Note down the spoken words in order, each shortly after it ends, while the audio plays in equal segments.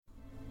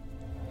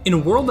In a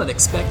world that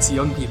expects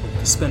young people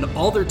to spend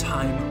all their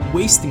time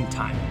wasting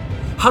time,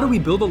 how do we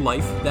build a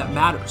life that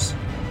matters?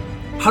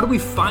 How do we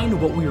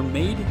find what we are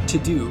made to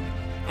do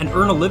and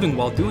earn a living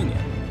while doing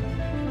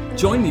it?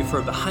 Join me for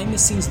a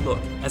behind-the-scenes look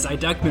as I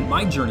document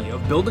my journey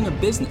of building a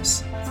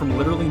business from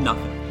literally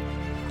nothing.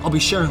 I'll be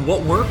sharing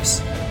what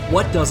works,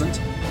 what doesn't,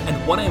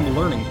 and what I am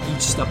learning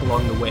each step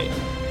along the way,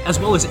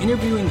 as well as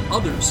interviewing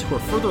others who are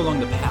further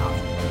along the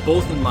path,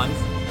 both in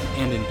life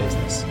and in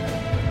business.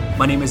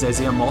 My name is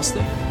Isaiah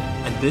Malstead,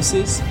 and this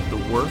is The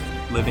Worth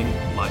Living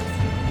Life.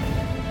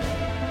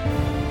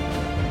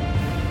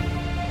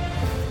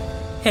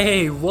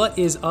 Hey, what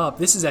is up?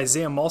 This is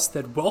Isaiah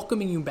Malstead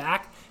welcoming you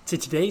back to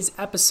today's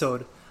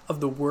episode of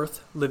The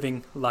Worth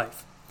Living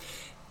Life.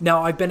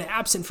 Now, I've been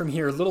absent from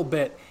here a little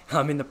bit.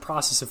 I'm in the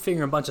process of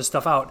figuring a bunch of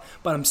stuff out,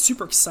 but I'm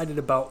super excited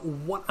about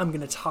what I'm going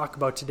to talk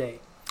about today.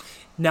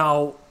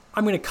 Now,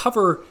 I'm going to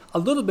cover a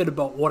little bit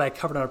about what I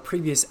covered on a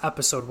previous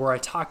episode where I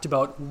talked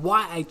about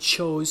why I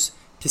chose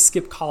to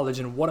skip college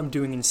and what I'm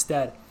doing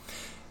instead.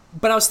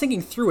 But I was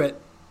thinking through it,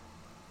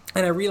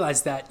 and I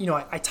realized that,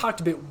 I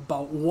talked a bit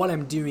about what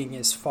I'm doing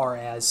as far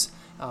as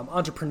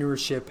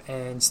entrepreneurship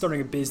and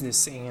starting a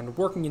business and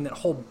working in that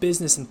whole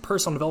business and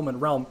personal development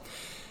realm.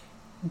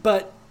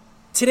 But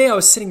today I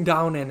was sitting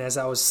down and as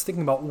I was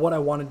thinking about what I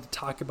wanted to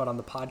talk about on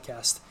the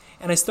podcast,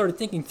 and I started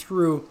thinking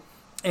through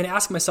and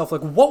asking myself,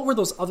 what were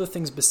those other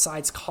things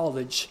besides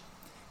college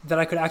that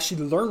I could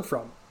actually learn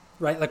from?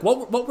 Right?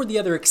 What were the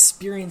other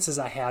experiences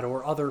I had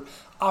or other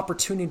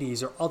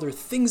opportunities or other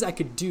things I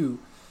could do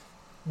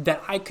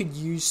that I could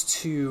use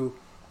to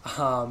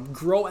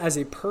grow as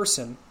a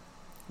person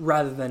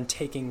rather than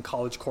taking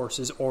college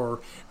courses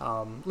or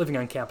living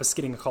on campus,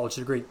 getting a college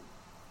degree?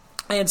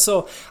 And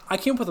so I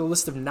came up with a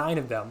list of 9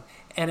 of them.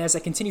 And as I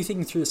continue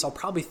thinking through this, I'll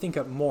probably think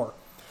up more.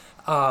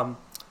 But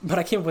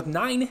I came up with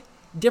 9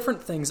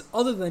 different things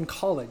other than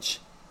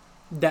college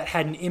that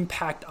had an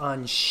impact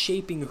on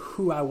shaping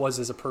who I was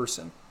as a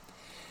person.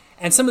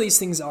 And some of these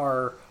things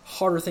are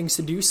harder things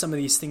to do. Some of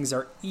these things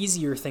are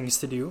easier things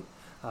to do.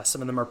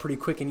 Some of them are pretty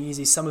quick and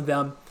easy. Some of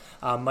them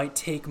might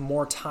take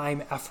more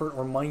time, effort,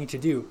 or money to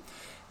do.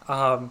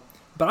 But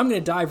I'm going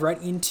to dive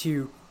right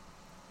into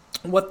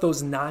what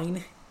those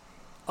 9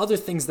 other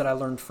things that I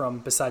learned from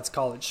besides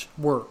college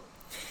were.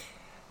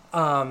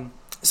 So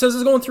as I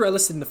was going through,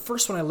 the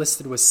first one I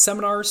listed was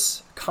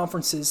seminars,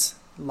 conferences,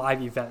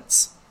 live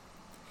events.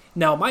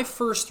 Now, my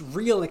first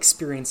real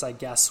experience, I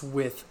guess,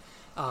 with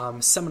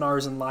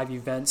seminars and live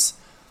events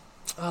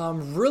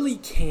really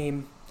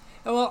came,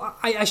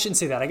 I shouldn't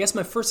say that. I guess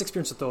my first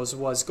experience with those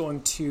was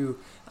going to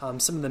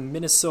some of the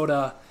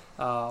Minnesota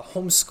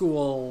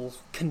homeschool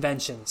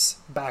conventions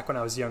back when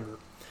I was younger.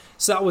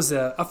 So that was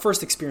a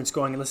first experience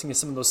going and listening to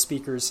some of those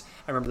speakers.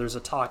 I remember there was a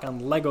talk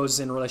on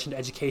Legos in relation to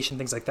education,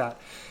 things like that.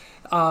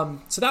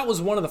 So that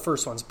was one of the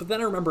first ones. But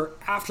then I remember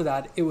after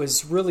that, it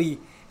was really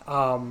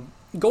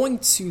going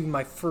to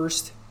my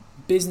first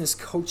business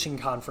coaching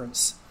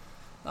conference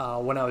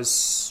when I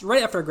was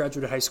right after I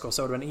graduated high school.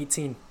 So I would have been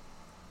 18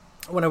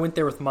 when I went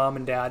there with mom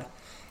and dad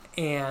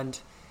and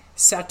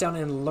sat down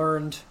and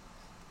learned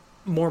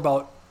more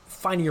about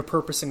finding your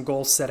purpose and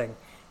goal setting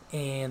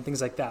and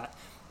things like that.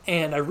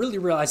 And I really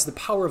realized the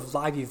power of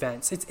live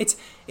events.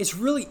 It's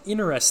really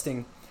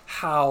interesting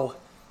how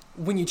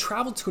when you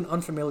travel to an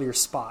unfamiliar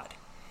spot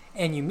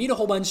and you meet a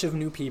whole bunch of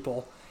new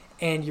people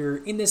and you're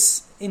in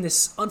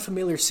this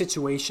unfamiliar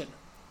situation,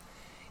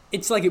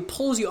 it's like it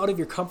pulls you out of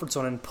your comfort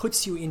zone and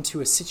puts you into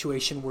a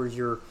situation where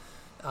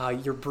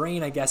your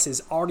brain, I guess,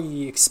 is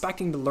already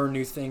expecting to learn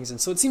new things.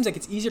 And so it seems like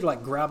it's easier to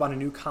grab onto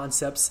new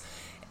concepts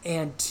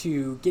and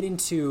to get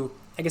into,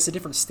 I guess, a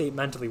different state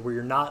mentally where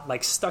you're not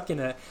stuck in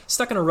a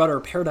rut or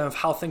a paradigm of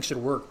how things should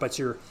work, but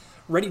you're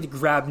ready to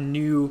grab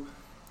new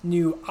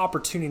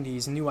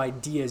opportunities, new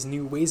ideas,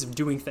 new ways of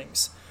doing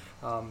things.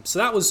 So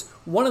that was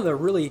one of the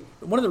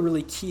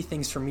really key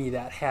things for me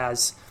that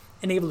has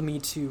enabled me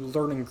to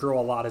learn and grow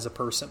a lot as a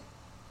person.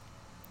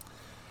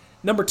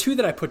 Number 2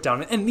 that I put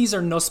down, and these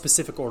are no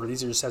specific order,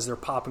 these are just as they're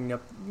popping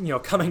up,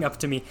 coming up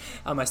to me,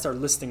 I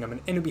started listing them,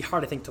 and it'd be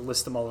hard, I think, to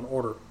list them all in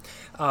order.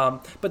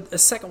 But the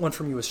second one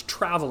for me was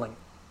traveling.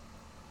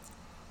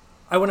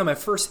 I went on my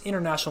first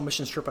international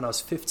missions trip when I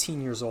was 15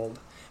 years old.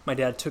 My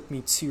dad took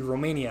me to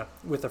Romania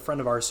with a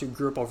friend of ours who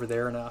grew up over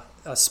there and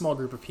a small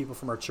group of people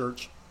from our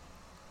church.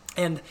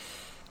 And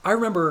I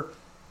remember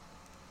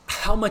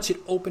how much it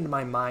opened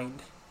my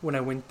mind when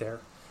I went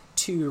there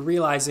to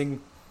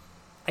realizing,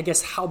 I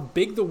guess, how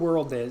big the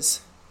world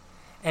is.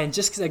 And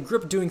just because I grew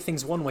up doing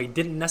things one way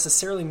didn't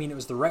necessarily mean it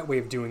was the right way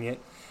of doing it,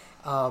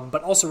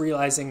 but also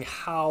realizing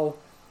how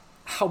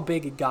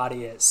big God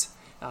is.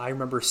 I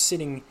remember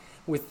sitting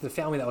with the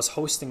family that was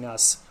hosting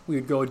us. We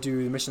would go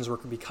do the missions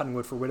work, we'd be cutting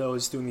wood for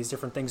widows, doing these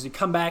different things. We'd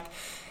come back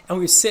and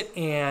we would sit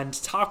and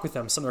talk with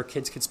them. Some of our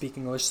kids could speak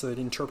English, so they'd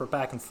interpret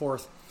back and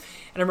forth.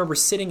 And I remember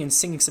sitting and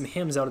singing some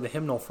hymns out of the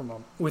hymnal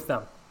with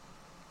them.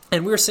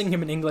 And we were singing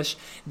them in English,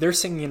 they're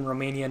singing in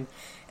Romanian,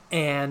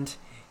 and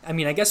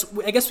I guess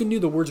we knew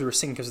the words we were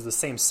singing because of the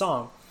same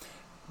song,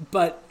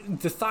 But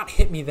the thought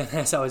hit me then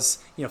as I was,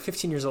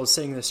 15 years old,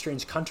 sitting in this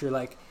strange country,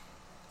 like,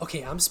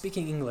 okay, I'm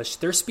speaking English,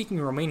 they're speaking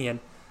Romanian,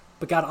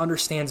 but God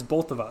understands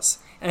both of us.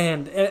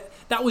 And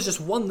that was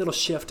just one little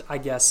shift, I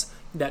guess,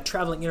 that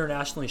traveling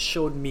internationally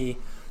showed me,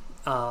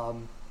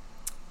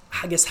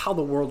 I guess, how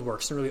the world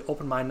works and really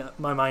opened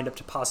my mind up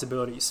to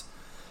possibilities.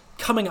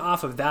 Coming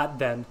off of that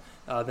then,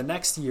 the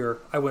next year,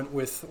 I went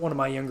with one of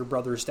my younger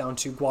brothers down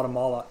to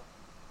Guatemala.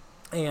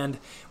 And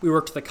we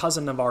worked with a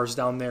cousin of ours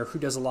down there who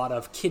does a lot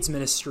of kids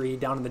ministry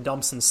down in the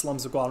dumps and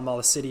slums of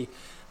Guatemala City,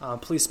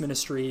 police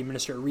ministry,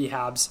 ministry at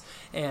rehabs,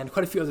 and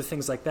quite a few other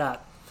things like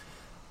that.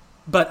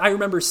 But I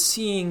remember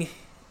seeing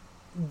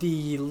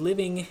the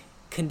living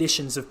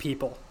conditions of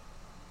people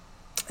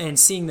and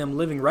seeing them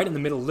living right in the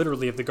middle,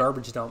 literally, of the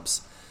garbage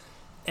dumps,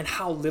 and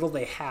how little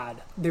they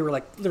had. They were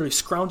like literally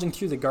scrounging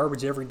through the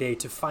garbage every day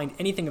to find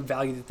anything of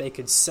value that they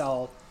could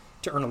sell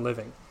to earn a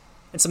living.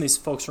 And some of these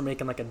folks were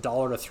making like $1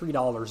 to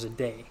 $3 a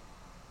day.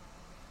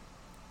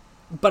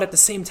 But at the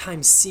same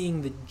time,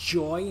 seeing the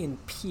joy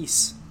and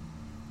peace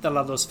that a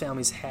lot of those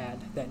families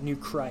had that knew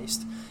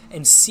Christ,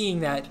 and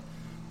seeing that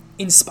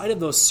in spite of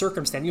those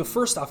circumstances,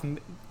 first off,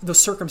 those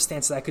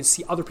circumstances, I could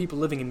see other people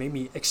living and made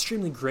me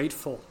extremely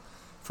grateful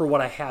for what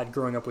I had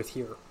growing up with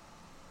here.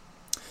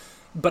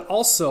 But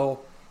also,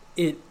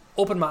 it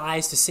opened my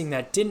eyes to seeing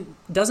that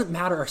doesn't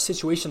matter our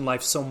situation in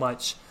life so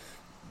much.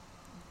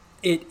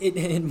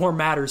 It more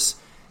matters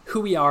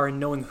who we are and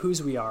knowing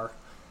whose we are.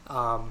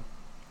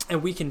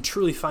 And we can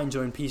truly find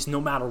joy and peace no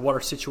matter what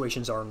our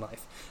situations are in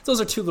life. Those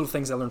are two little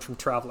things I learned from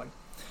traveling.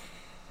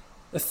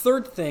 A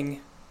third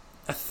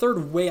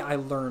way I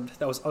learned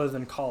that was other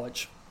than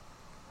college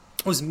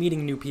was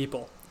meeting new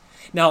people.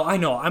 Now, I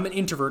know I'm an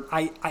introvert.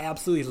 I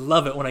absolutely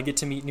love it when I get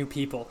to meet new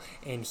people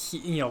and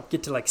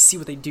get to like see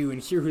what they do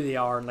and hear who they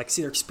are and like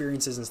see their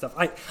experiences and stuff.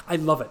 I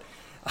love it.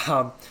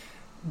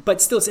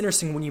 But still, it's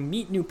interesting when you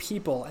meet new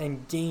people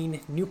and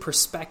gain new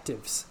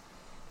perspectives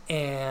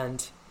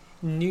and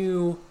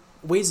new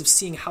ways of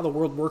seeing how the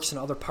world works in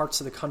other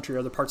parts of the country or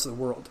other parts of the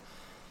world.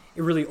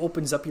 It really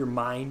opens up your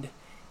mind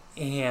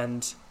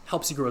and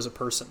helps you grow as a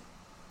person.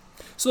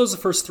 So those are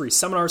the first three: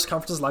 seminars,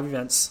 conferences, live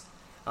events,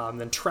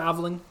 then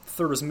traveling.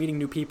 Third was meeting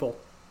new people.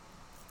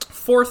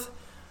 Fourth,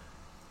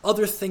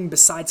 other thing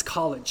besides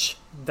college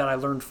that I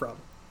learned from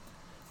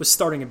was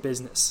starting a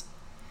business.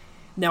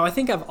 Now, I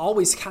think I've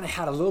always kind of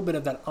had a little bit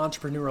of that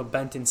entrepreneurial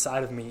bent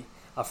inside of me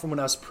from when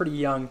I was pretty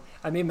young.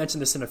 I may have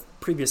mentioned this in a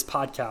previous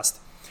podcast,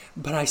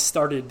 but I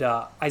started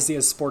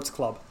Isaiah's Sports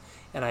Club,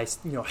 and I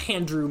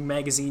hand drew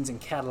magazines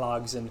and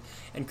catalogs and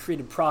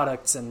created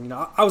products, and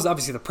I was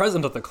obviously the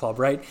president of the club,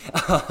 right?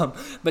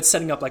 But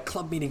setting up like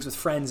club meetings with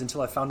friends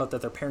until I found out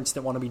that their parents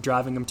didn't want to be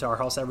driving them to our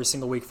house every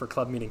single week for a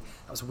club meeting.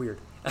 That was weird.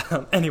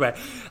 Anyway,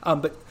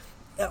 but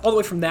all the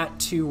way from that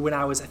to when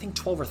I was, I think,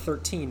 12 or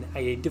 13,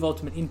 I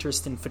developed an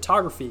interest in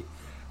photography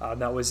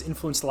that was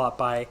influenced a lot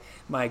by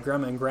my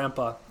grandma and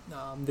grandpa.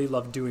 They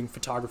loved doing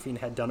photography and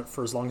had done it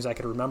for as long as I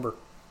could remember.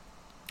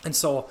 And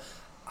so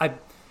I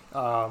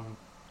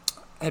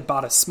had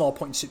bought a small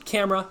point-and-shoot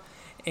camera,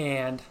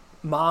 and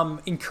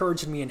Mom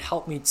encouraged me and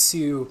helped me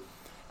to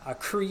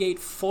create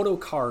photo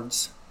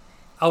cards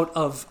out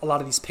of a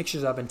lot of these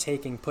pictures I've been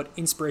taking, put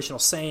inspirational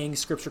sayings,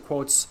 scripture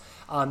quotes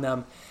on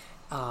them,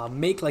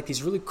 make like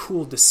these really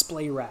cool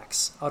display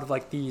racks out of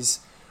like these,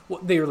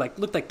 they were like,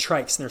 looked like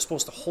trikes, and they're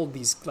supposed to hold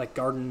these like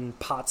garden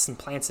pots and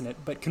plants in it,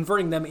 but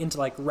converting them into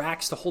like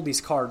racks to hold these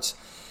cards,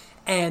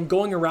 and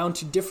going around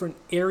to different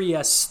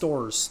area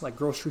stores, like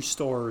grocery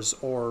stores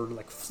or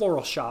like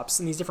floral shops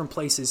in these different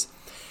places,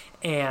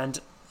 and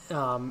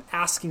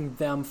asking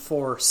them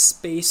for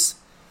space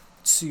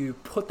to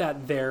put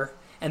that there,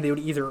 and they would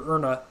either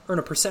earn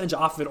a percentage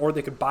off of it, or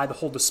they could buy the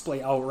whole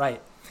display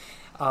outright.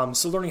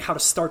 So learning how to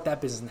start that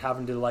business and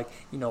having to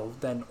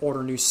then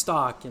order new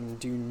stock and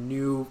do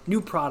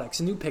new products,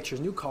 new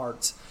pictures, new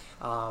cards,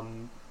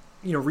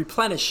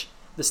 replenish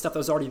the stuff that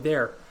was already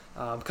there.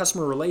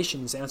 Customer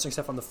relations, answering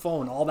stuff on the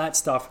phone, all that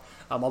stuff,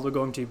 all the way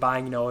going to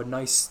buying, a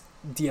nice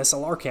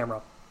DSLR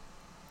camera,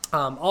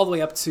 all the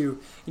way up to,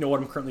 what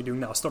I'm currently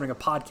doing now, starting a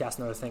podcast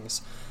and other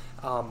things.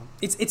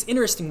 It's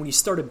interesting when you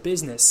start a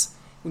business,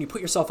 when you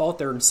put yourself out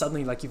there and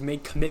suddenly like you've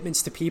made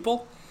commitments to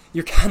people,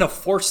 you're kind of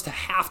forced to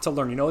have to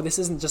learn. This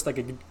isn't just like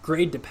a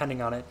grade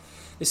depending on it.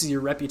 This is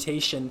your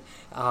reputation,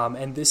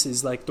 and this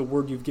is like the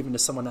word you've given to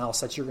someone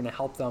else that you're going to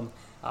help them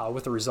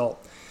with a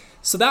result.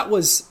 So that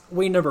was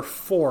way number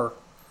 4.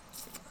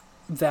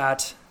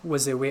 That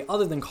was a way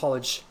other than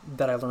college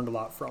that I learned a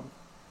lot from.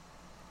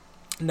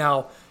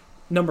 Now,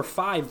 number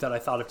 5 that I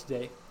thought of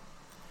today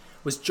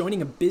was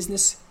joining a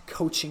business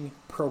coaching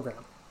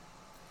program.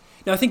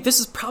 Now, I think this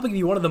is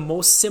probably one of the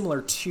most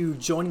similar to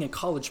joining a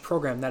college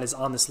program that is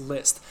on this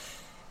list.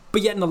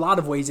 But yet, in a lot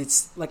of ways,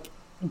 it's like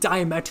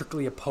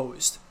diametrically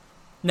opposed.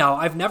 Now,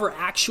 I've never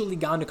actually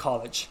gone to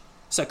college,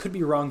 so I could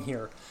be wrong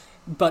here.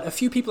 But a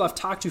few people I've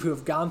talked to who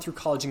have gone through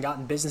college and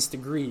gotten business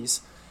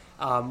degrees,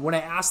 when I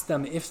asked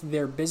them if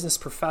their business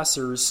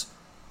professors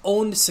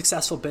owned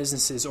successful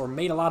businesses or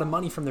made a lot of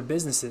money from their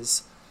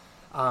businesses,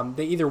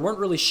 they either weren't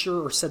really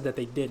sure or said that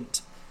they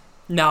didn't.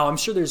 Now, I'm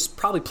sure there's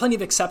probably plenty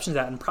of exceptions to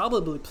that, and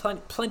probably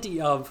plenty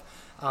of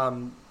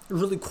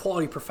really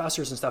quality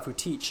professors and stuff who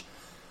teach.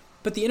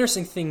 But the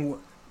interesting thing,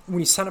 when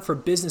you sign up for a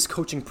business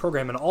coaching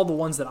program, and all the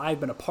ones that I've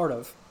been a part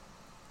of,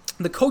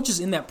 the coaches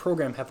in that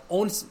program have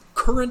owned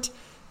current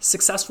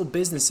successful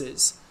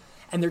businesses,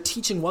 and they're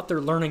teaching what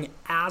they're learning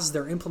as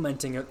they're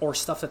implementing it, or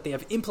stuff that they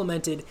have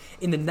implemented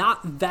in the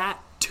not that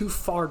too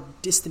far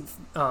distant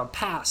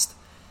past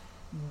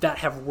that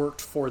have worked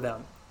for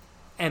them.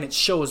 And it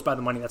shows by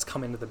the money that's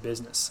come into the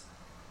business.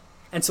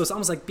 And so it's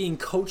almost like being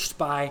coached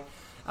by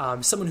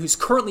someone who's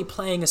currently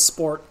playing a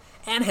sport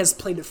and has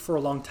played it for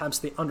a long time,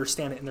 so they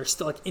understand it and they're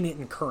still like in it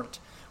and current,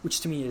 which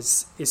to me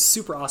is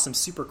super awesome,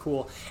 super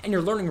cool. And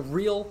you're learning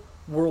real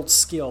world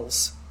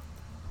skills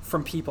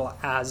from people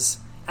as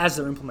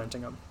they're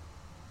implementing them.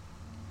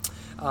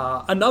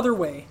 Another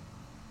way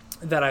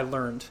that I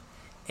learned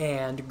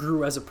and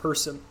grew as a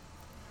person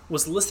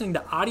was listening to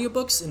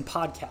audiobooks and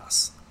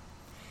podcasts.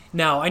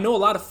 Now, I know a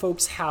lot of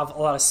folks have a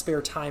lot of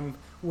spare time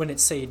when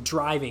it's, say,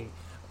 driving,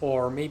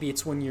 or maybe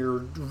it's when you're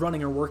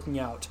running or working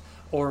out,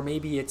 or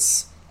maybe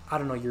it's, I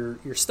don't know,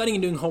 you're studying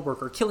and doing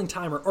homework, or killing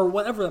time, or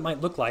whatever that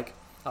might look like,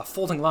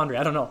 folding laundry,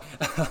 I don't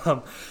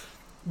know.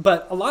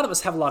 But a lot of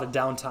us have a lot of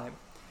downtime.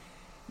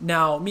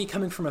 Now, me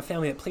coming from a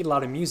family that played a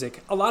lot of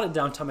music, a lot of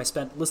downtime I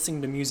spent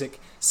listening to music,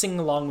 singing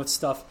along with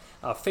stuff,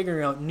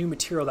 figuring out new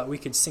material that we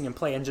could sing and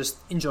play, and just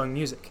enjoying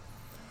music.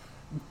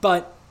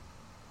 But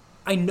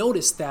I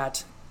noticed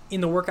that in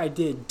the work I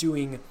did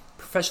doing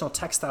professional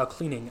textile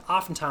cleaning,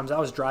 oftentimes I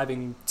was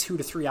driving 2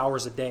 to 3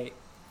 hours a day.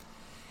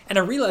 And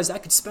I realized I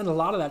could spend a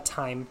lot of that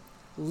time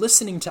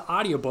listening to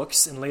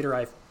audiobooks, and later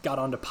I got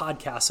onto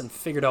podcasts and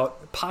figured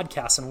out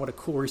podcasts and what a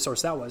cool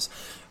resource that was.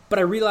 But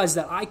I realized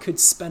that I could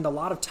spend a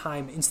lot of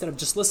time, instead of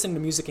just listening to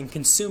music and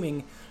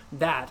consuming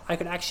that, I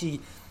could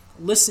actually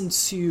listen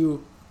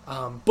to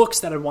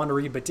books that I wanted to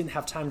read but didn't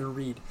have time to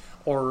read,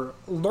 or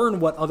learn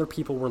what other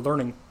people were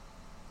learning,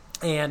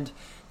 and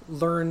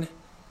learn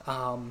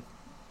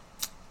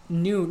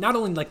not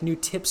only like new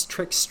tips,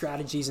 tricks,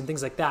 strategies, and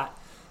things like that,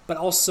 but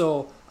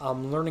also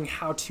learning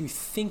how to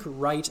think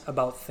right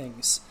about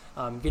things,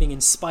 getting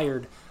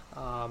inspired,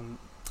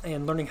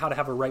 and learning how to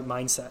have a right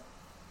mindset.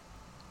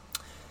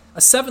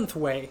 A seventh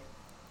way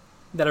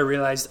that I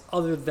realized,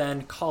 other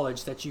than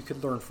college, that you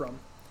could learn from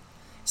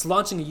is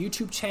launching a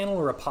YouTube channel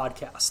or a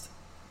podcast.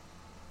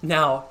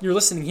 Now, you're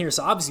listening here,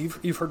 so obviously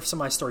you've heard some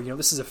of my story.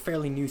 This is a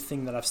fairly new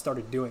thing that I've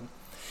started doing.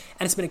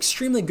 And it's been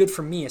extremely good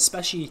for me,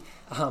 especially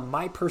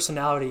my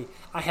personality.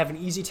 I have an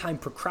easy time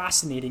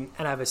procrastinating,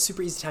 and I have a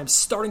super easy time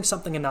starting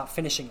something and not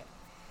finishing it.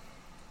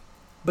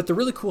 But the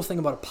really cool thing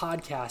about a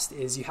podcast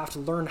is you have to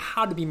learn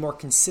how to be more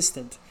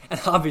consistent.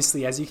 And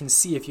obviously, as you can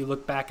see, if you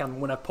look back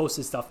on when I've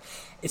posted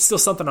stuff, it's still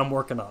something I'm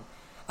working on.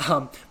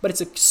 But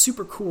it's a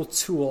super cool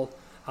tool.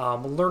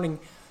 Learning,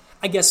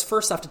 I guess,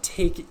 first I have to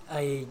take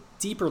a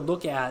deeper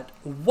look at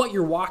what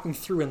you're walking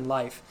through in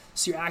life.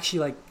 So you're actually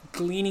like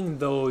gleaning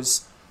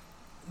those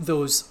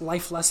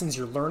life lessons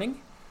you're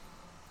learning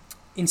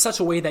in such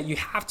a way that you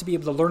have to be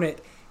able to learn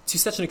it to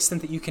such an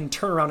extent that you can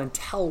turn around and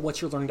tell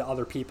what you're learning to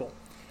other people.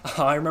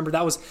 I remember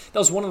that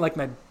was one of like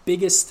my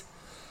biggest,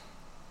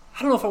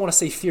 I don't know if I want to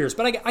say fears,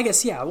 but I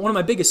guess, yeah, one of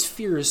my biggest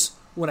fears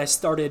when I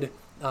started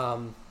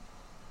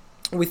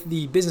with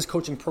the business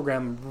coaching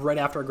program right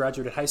after I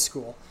graduated high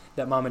school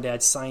that mom and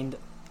dad signed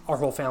our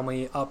whole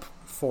family up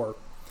for,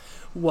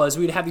 was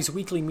we'd have these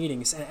weekly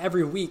meetings, and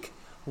every week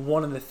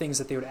one of the things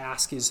that they would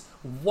ask is,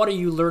 what are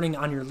you learning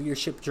on your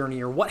leadership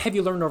journey, or what have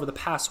you learned over the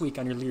past week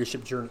on your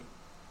leadership journey?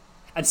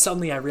 And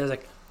suddenly I realized,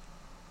 like,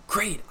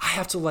 great, I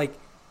have to like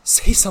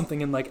say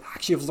something and like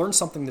actually have learned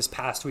something this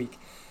past week.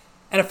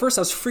 And at first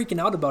I was freaking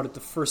out about it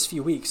the first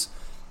few weeks,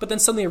 but then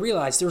suddenly I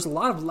realized there was a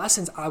lot of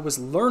lessons I was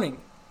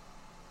learning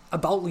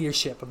about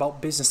leadership,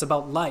 about business,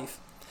 about life,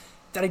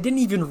 that I didn't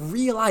even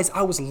realize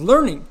I was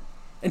learning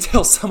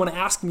until someone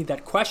asked me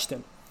that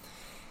question.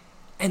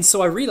 And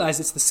so I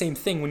realized it's the same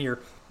thing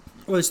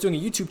whether it's doing a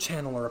YouTube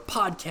channel or a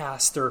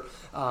podcast or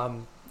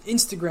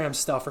Instagram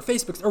stuff or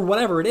Facebook or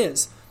whatever it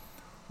is.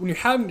 When you're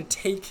having to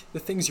take the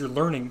things you're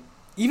learning,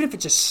 even if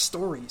it's just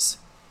stories,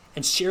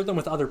 and share them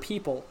with other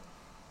people,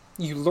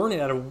 you learn it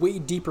at a way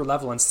deeper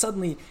level, and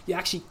suddenly you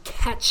actually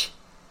catch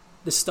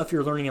the stuff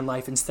you're learning in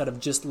life instead of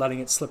just letting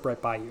it slip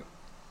right by you.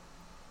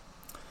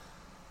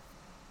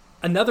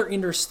 Another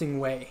interesting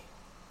way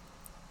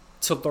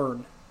to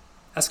learn,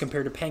 as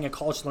compared to paying a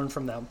college to learn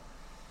from them,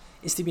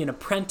 is to be an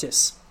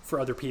apprentice for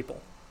other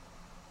people.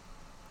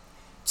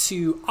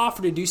 To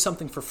offer to do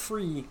something for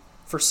free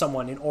for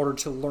someone in order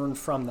to learn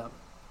from them.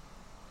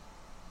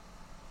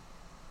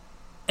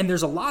 And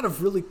there's a lot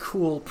of really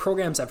cool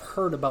programs I've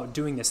heard about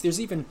doing this.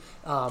 There's even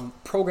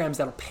programs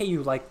that'll pay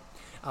you, like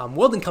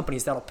welding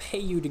companies that'll pay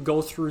you to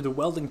go through the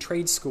welding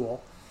trade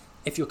school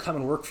if you'll come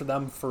and work for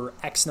them for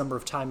X number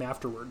of time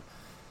afterward.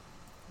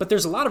 But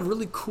there's a lot of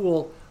really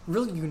cool,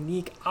 really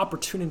unique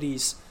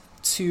opportunities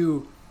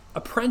to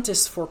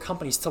apprentice for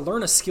companies, to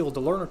learn a skill, to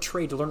learn a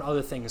trade, to learn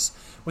other things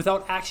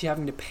without actually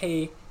having to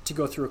pay to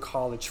go through a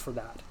college for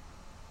that.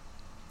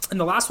 And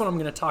the last one I'm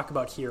going to talk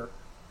about here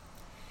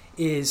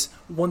is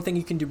one thing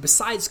you can do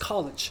besides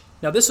college.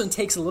 Now, this one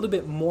takes a little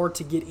bit more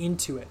to get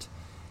into it.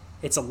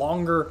 It's a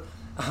longer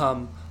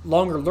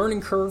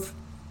learning curve,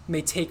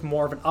 may take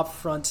more of an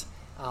upfront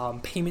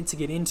payment to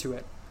get into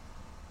it.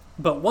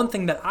 But one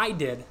thing that I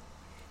did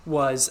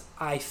was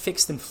I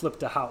fixed and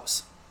flipped a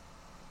house.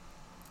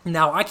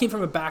 Now, I came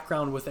from a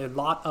background with a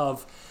lot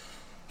of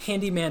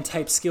handyman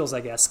type skills,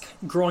 I guess,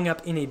 growing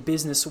up in a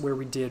business where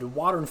we did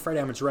water and fire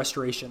damage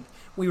restoration.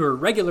 We were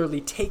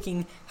regularly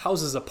taking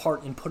houses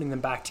apart and putting them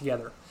back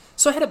together.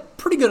 So I had a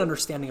pretty good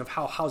understanding of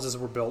how houses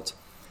were built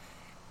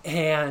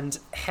and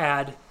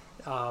had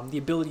the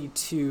ability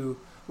to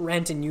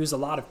rent and use a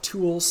lot of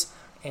tools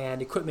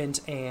and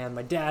equipment and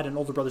my dad and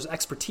older brother's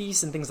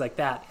expertise and things like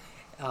that.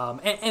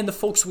 And the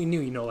folks we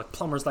knew, like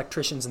plumbers,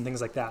 electricians, and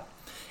things like that.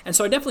 And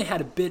so I definitely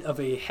had a bit of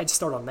a head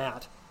start on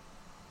that.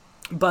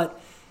 But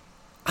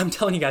I'm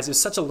telling you guys, it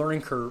was such a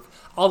learning curve,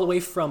 all the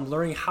way from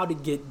learning how to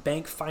get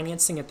bank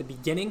financing at the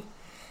beginning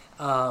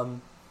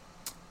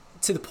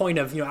to the point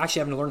of, actually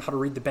having to learn how to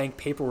read the bank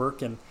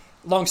paperwork. And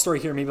long story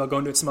here, maybe I'll go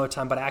into it some other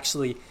time, but I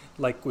actually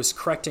was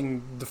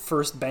correcting the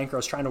first banker I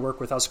was trying to work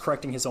with. I was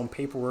correcting his own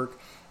paperwork.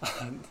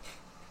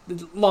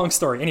 Long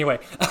story. Anyway,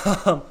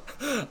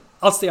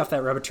 I'll stay off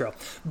that rabbit trail.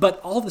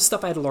 But all the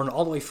stuff I had to learn,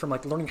 all the way from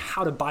learning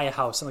how to buy a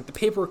house and the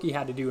paperwork you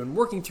had to do, and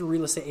working through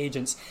real estate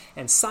agents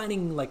and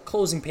signing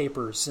closing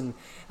papers and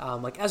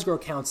escrow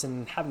accounts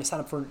and having to sign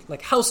up for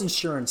house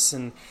insurance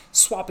and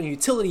swapping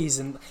utilities,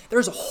 and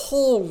there's a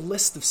whole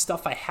list of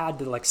stuff I had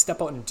to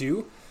step out and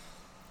do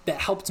that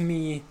helped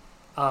me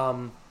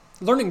learn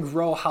and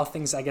grow how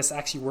things, I guess,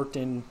 actually worked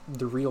in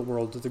the real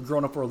world, the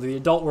grown-up world, the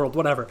adult world,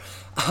 whatever.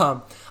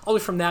 All the way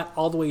from that,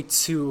 all the way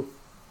to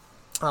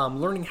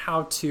learning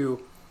how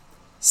to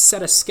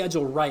set a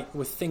schedule right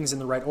with things in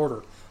the right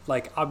order.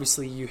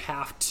 Obviously, you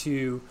have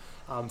to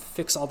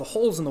fix all the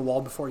holes in the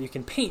wall before you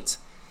can paint.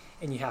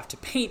 And you have to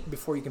paint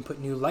before you can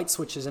put new light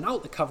switches and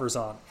outlet covers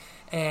on.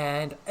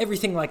 And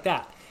everything like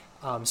that.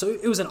 So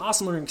it was an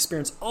awesome learning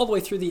experience all the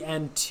way through the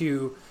end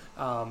to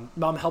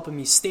Mom helping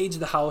me stage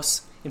the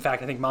house. In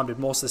fact, I think Mom did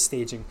most of the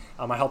staging.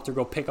 I helped her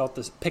go pick up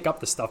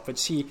the stuff, but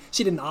she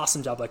did an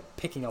awesome job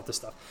picking out the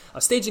stuff.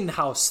 Staging the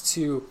house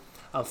to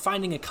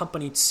finding a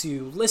company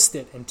to list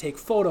it and take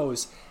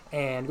photos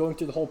and going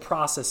through the whole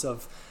process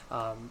of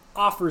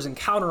offers and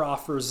counter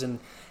offers and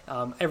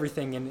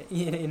everything. And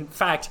in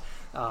fact,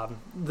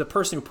 the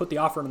person who put the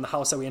offer in the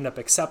house that we ended up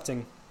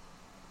accepting,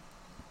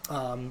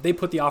 they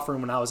put the offer in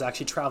when I was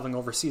actually traveling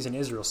overseas in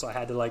Israel, so I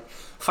had to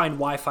find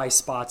Wi-Fi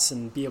spots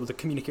and be able to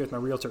communicate with my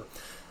realtor.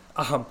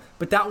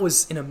 But that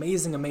was an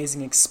amazing,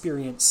 amazing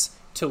experience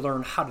to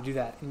learn how to do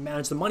that and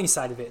manage the money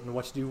side of it and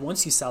what to do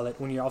once you sell it,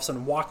 when you're all of a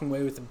sudden walking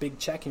away with a big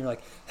check and you're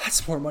like,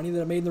 that's more money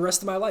than I made in the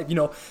rest of my life,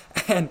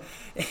 and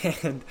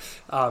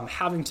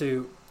having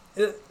to,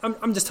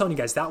 I'm just telling you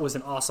guys, that was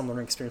an awesome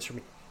learning experience for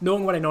me.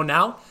 Knowing what I know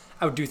now,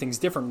 I would do things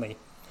differently.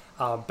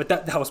 But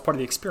that was part of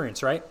the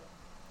experience, right?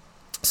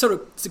 So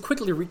to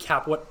quickly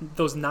recap what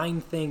those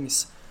 9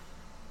 things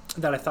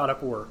that I thought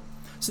up were.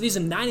 So these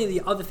are 9 of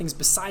the other things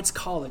besides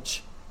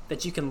college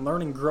that you can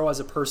learn and grow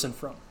as a person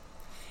from.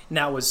 And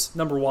that was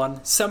number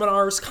 1,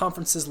 seminars,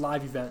 conferences,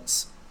 live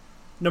events.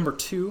 Number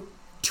 2,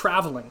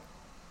 traveling.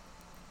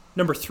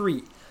 Number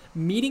 3,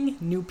 meeting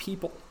new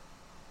people.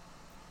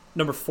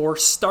 Number 4,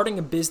 starting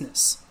a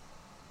business.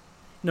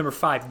 Number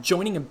 5,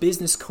 joining a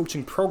business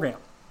coaching program.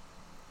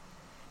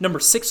 Number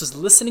 6 was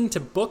listening to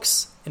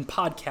books and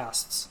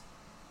podcasts.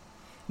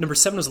 Number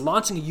 7 was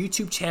launching a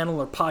YouTube channel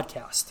or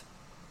podcast.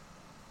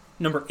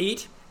 Number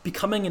 8,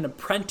 becoming an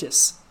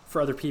apprentice for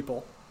other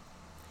people.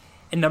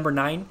 And number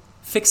 9,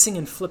 fixing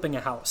and flipping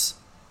a house.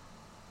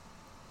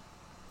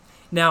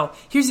 Now,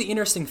 here's the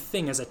interesting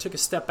thing as I took a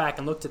step back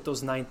and looked at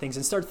those 9 things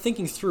and started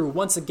thinking through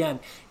once again,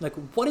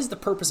 what is the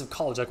purpose of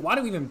college? Why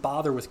do we even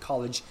bother with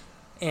college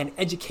and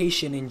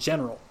education in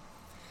general?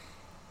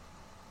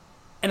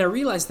 And I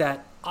realized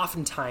that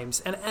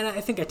oftentimes, and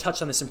I think I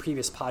touched on this in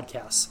previous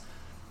podcasts,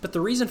 but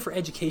the reason for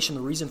education,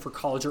 the reason for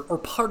college, or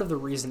part of the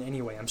reason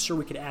anyway, I'm sure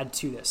we could add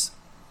to this,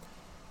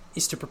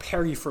 is to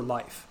prepare you for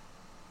life.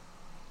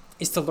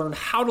 Is to learn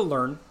how to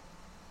learn.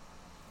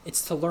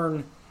 It's to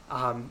learn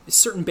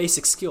certain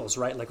basic skills,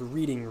 right? Like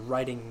reading,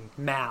 writing,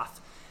 math,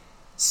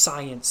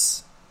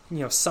 science,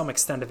 some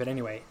extent of it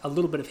anyway, a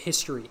little bit of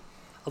history,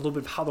 a little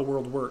bit of how the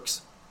world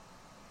works.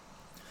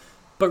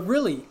 But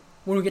really,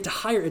 when we get to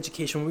higher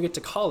education, when we get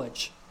to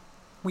college,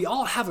 we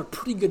all have a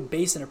pretty good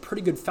base and a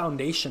pretty good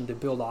foundation to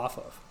build off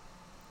of.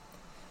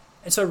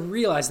 And so I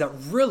realized that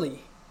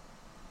really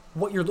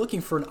what you're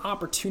looking for in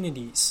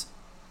opportunities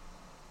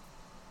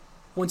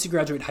once you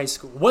graduate high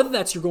school, whether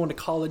that's you're going to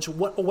college,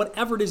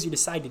 whatever it is you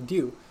decide to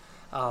do,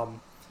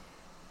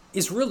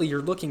 is really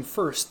you're looking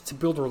first to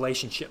build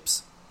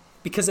relationships.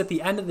 Because at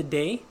the end of the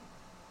day,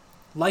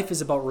 life is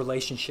about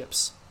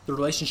relationships. The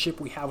relationship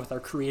we have with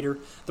our Creator,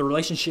 the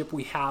relationship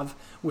we have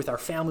with our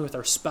family, with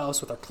our spouse,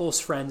 with our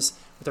close friends,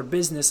 with our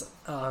business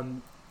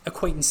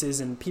acquaintances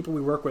and people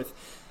we work with.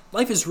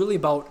 Life is really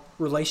about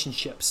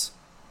relationships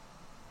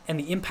and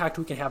the impact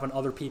we can have on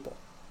other people.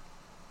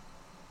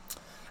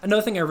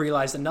 Another thing I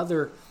realized,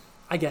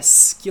 I guess,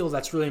 skill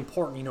that's really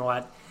important,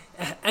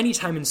 at any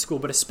time in school,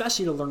 but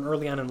especially to learn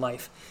early on in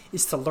life,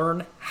 is to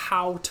learn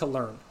how to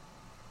learn.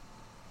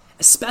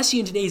 Especially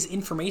in today's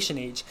information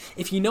age.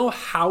 If you know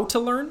how to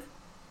learn,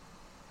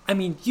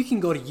 you can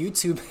go to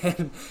YouTube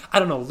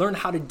and, learn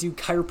how to do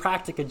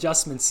chiropractic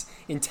adjustments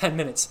in 10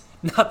 minutes.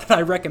 Not that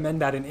I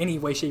recommend that in any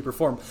way, shape, or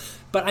form.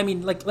 But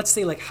let's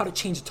say how to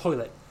change a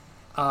toilet.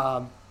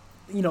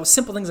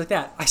 Simple things like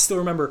that. I still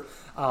remember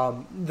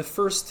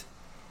the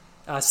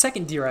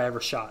second deer I ever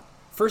shot.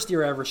 First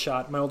deer I ever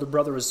shot, my older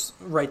brother was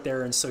right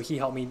there, and so he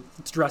helped me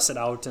dress it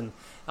out, and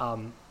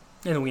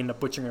then we ended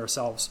up butchering it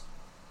ourselves.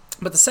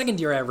 But the second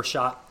deer I ever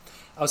shot,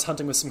 I was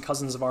hunting with some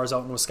cousins of ours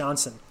out in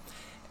Wisconsin,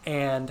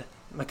 and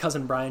my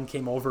cousin Brian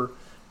came over,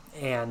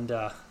 and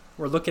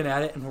we're looking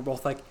at it, and we're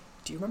both like,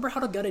 "Do you remember how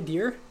to gut a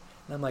deer?"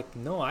 And I'm like,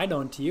 "No, I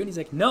don't. Do you?" And he's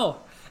like, "No."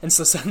 And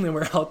so suddenly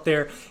we're out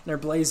there in our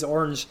blaze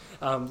orange,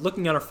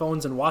 looking at our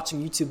phones and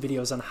watching YouTube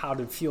videos on how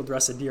to field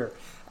dress a deer.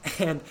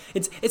 And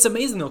it's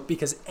amazing though,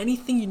 because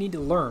anything you need to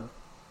learn,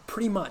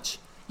 pretty much,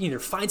 you either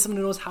find someone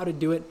who knows how to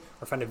do it,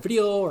 or find a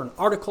video or an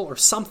article or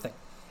something.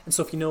 And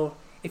so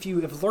if you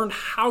have learned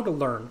how to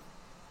learn,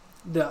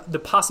 the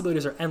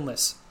possibilities are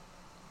endless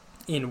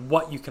in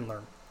what you can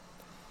learn.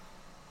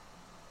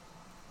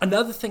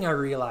 Another thing I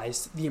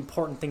realized, the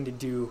important thing to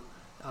do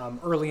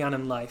early on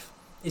in life,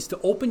 is to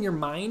open your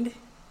mind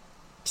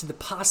to the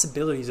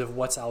possibilities of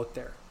what's out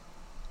there.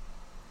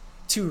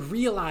 To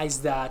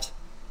realize that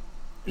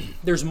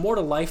there's more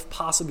to life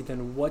possibly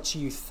than what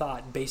you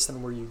thought based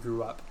on where you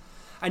grew up.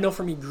 I know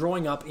for me,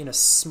 growing up in a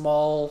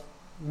small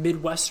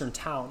Midwestern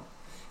town,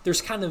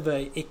 there's kind of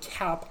a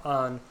cap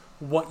on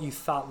what you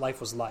thought life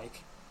was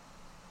like.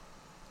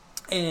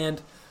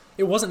 And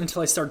it wasn't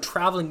until I started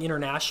traveling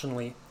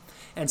internationally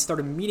and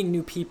started meeting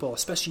new people,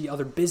 especially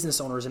other business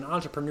owners and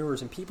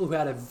entrepreneurs and people who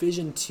had a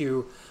vision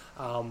to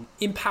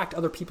impact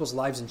other people's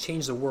lives and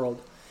change the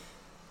world,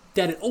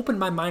 that it opened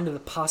my mind to the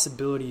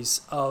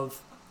possibilities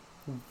of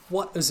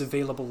what is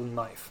available in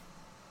life.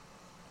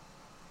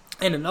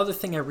 And another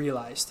thing I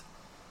realized,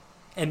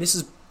 and this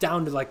is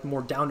down to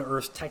more down to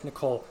earth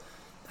technical,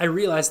 I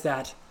realized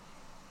that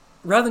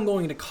rather than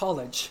going into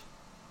college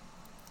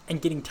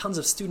and getting tons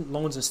of student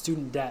loans and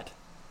student debt,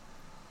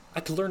 I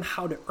could learn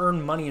how to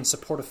earn money and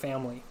support a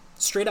family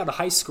straight out of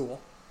high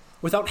school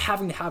without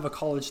having to have a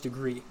college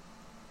degree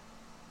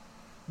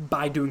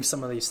by doing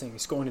some of these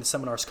things, going to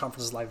seminars,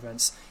 conferences, live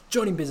events,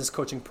 joining business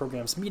coaching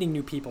programs, meeting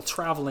new people,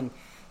 traveling,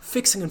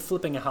 fixing and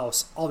flipping a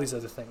house, all these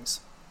other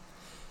things.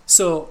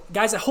 So,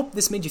 guys, I hope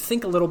this made you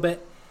think a little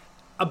bit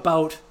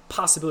about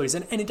possibilities.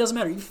 And it doesn't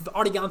matter if you've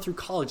already gone through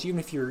college, even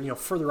if you're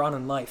further on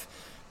in life.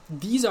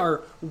 These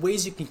are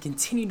ways you can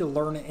continue to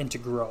learn and to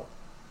grow.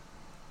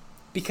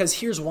 Because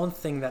here's one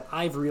thing that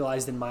I've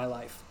realized in my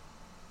life,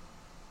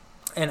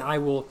 and I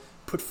will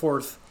put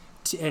forth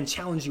and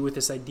challenge you with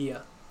this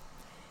idea,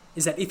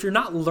 is that if you're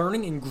not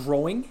learning and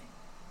growing,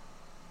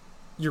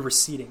 you're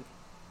receding.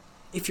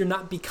 If you're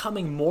not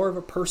becoming more of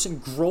a person,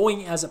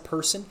 growing as a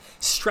person,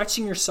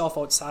 stretching yourself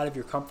outside of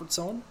your comfort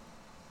zone,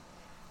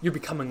 you're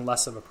becoming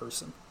less of a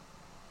person.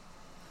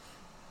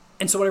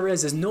 And so what I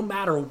realize is no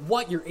matter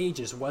what your age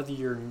is, whether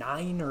you're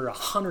 9 or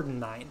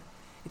 109,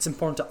 it's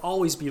important to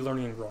always be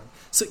learning and growing.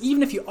 So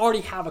even if you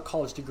already have a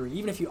college degree,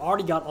 even if you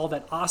already got all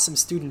that awesome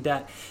student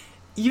debt,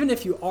 even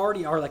if you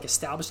already are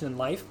established in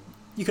life,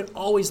 you can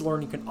always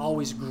learn, you can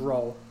always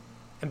grow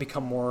and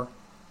become more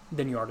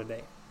than you are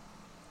today.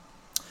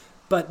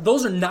 But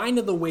those are 9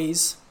 of the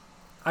ways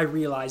I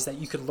realized that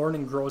you could learn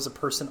and grow as a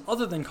person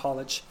other than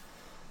college.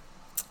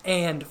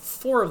 And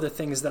 4 of the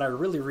things that I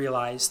really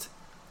realized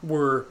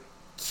were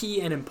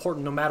key and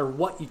important no matter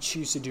what you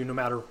choose to do, no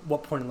matter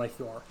what point in life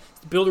you are.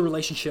 Build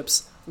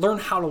relationships, learn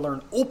how to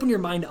learn, open your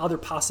mind to other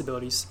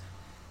possibilities,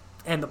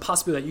 and the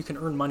possibility that you can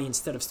earn money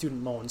instead of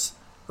student loans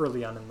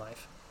early on in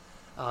life.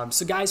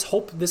 So guys,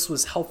 hope this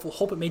was helpful.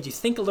 Hope it made you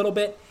think a little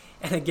bit.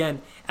 And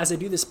again, as I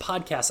do this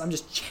podcast, I'm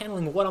just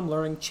channeling what I'm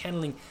learning,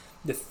 channeling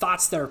the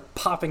thoughts that are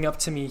popping up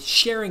to me,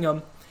 sharing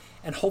them,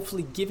 and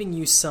hopefully giving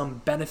you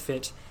some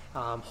benefit.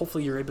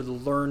 Hopefully you're able to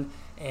learn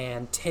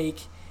and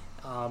take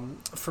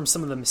from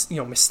some of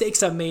the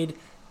mistakes I've made,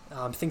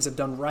 things I've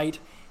done right,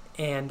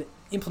 and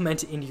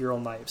implement it into your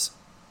own lives.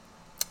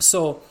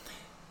 So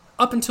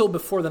up until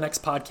before the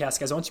next podcast,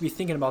 guys, I want you to be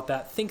thinking about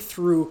that. Think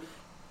through,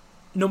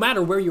 no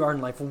matter where you are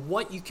in life,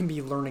 what you can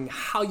be learning,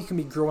 how you can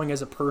be growing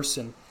as a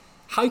person,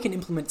 how you can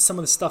implement some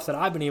of the stuff that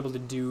I've been able to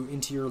do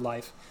into your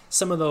life.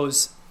 Some of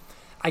those,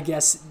 I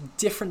guess,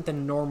 different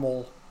than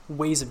normal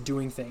ways of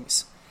doing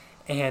things.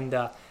 And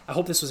I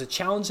hope this was a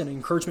challenge and an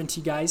encouragement to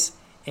you guys.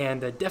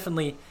 And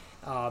definitely,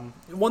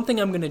 one thing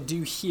I'm going to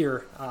do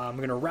here, I'm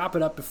going to wrap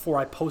it up before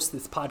I post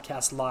this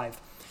podcast live,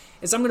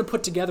 is I'm going to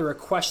put together a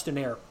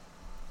questionnaire.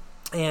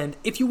 And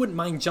if you wouldn't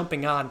mind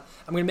jumping on,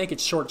 I'm going to make it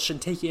short. It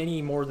shouldn't take you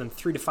any more than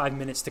 3 to 5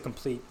 minutes to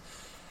complete.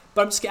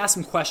 But I'm just going to ask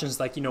some questions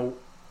like,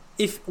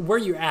 if where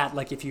you're at,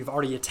 like if you've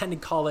already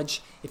attended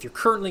college, if you're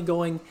currently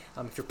going,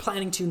 if you're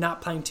planning to,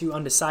 not planning to,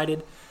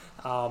 undecided.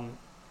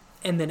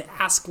 And then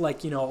ask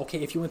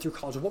okay, if you went through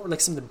college, what were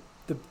some of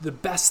the the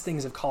best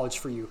things of college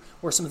for you?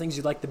 What are some of the things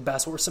you like the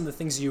best? What are some of the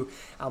things you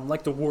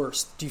like the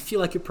worst? Do you feel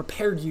like it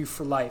prepared you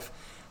for life?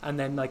 And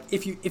then like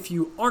if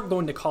you aren't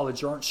going to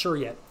college or aren't sure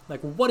yet,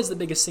 like what is the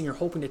biggest thing you're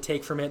hoping to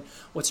take from it?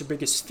 What's your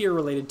biggest fear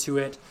related to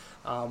it?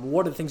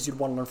 What are the things you'd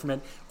want to learn from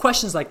it?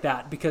 Questions like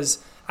that,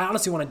 because I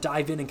honestly want to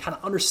dive in and kind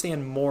of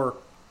understand more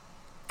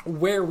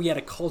where we at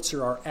a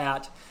culture are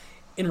at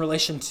in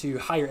relation to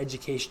higher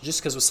education, just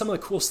because with some of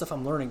the cool stuff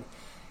I'm learning,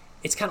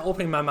 it's kind of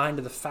opening my mind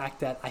to the fact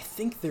that I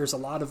think there's a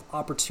lot of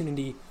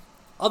opportunity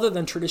other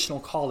than traditional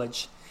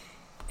college,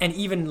 and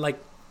even like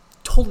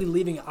totally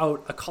leaving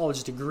out a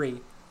college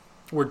degree,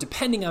 where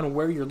depending on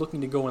where you're looking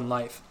to go in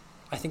life,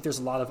 I think there's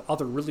a lot of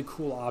other really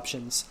cool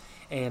options,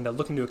 and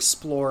looking to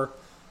explore,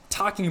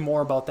 talking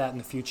more about that in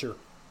the future.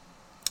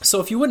 So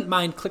if you wouldn't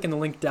mind clicking the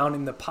link down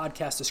in the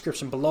podcast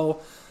description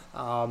below,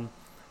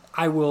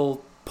 I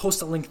will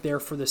post a link there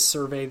for this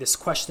survey, this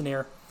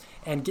questionnaire,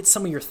 and get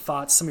some of your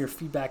thoughts, some of your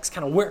feedbacks,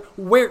 kind of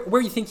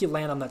where you think you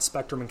land on that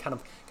spectrum, and kind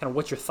of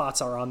what your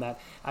thoughts are on that.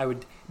 I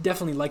would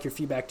definitely like your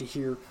feedback to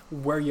hear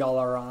where you all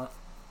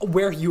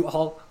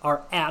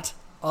are at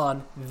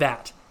on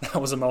that. That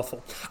was a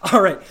mouthful.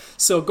 All right,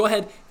 so go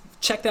ahead,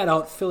 check that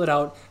out, fill it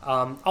out.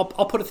 I'll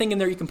put a thing in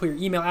there. You can put your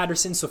email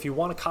address in, so if you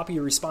want to copy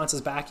your responses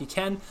back, you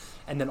can.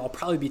 And then I'll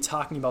probably be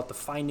talking about the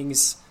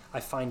findings I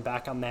find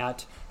back on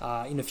that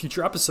in a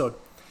future episode.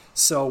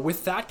 So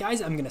with that,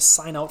 guys, I'm going to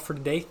sign out for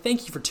today.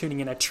 Thank you for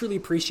tuning in. I truly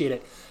appreciate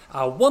it.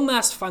 One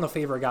last final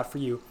favor I got for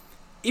you.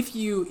 If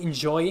you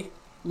enjoy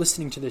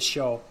listening to this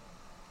show,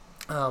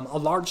 a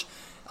large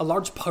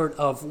part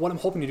of what I'm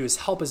hoping to do is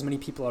help as many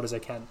people out as I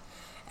can.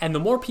 And the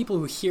more people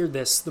who hear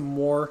this, the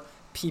more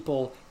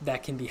people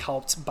that can be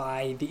helped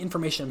by the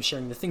information I'm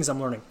sharing, the things I'm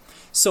learning.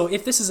 So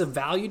if this is of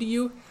value to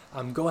you,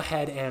 go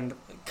ahead and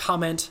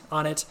comment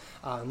on it,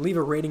 leave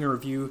a rating or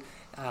review.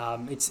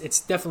 It's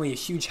definitely a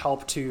huge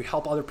help to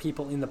help other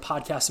people in the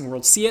podcasting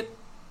world see it.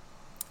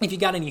 If you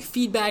got any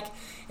feedback,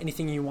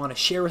 anything you want to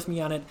share with me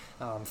on it,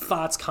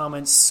 thoughts,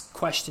 comments,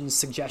 questions,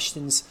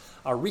 suggestions,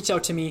 reach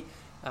out to me.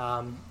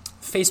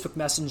 Facebook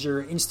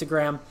Messenger,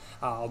 Instagram.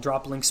 I'll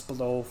drop links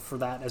below for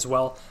that as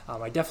well.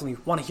 I definitely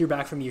want to hear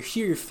back from you,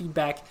 hear your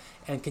feedback,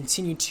 and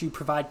continue to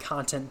provide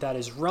content that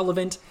is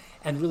relevant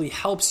and really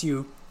helps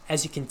you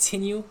as you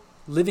continue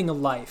living a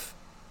life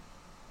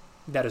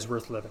that is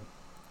worth living.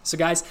 So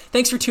guys,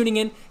 thanks for tuning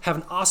in. Have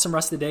an awesome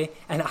rest of the day,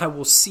 and I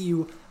will see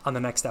you on the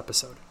next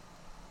episode.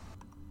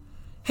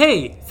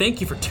 Hey,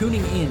 thank you for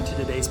tuning in to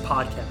today's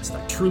podcast.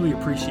 I truly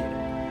appreciate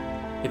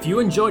it. If you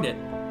enjoyed it,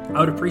 I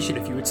would appreciate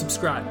it if you would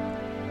subscribe.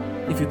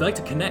 If you'd like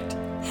to connect,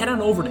 head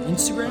on over to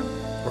Instagram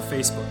or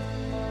Facebook.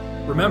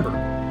 Remember,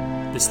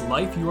 this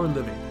life you are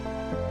living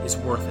is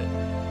worth it.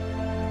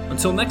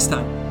 Until next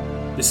time,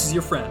 this is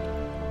your friend,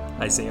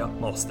 Isaiah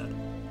Malstead.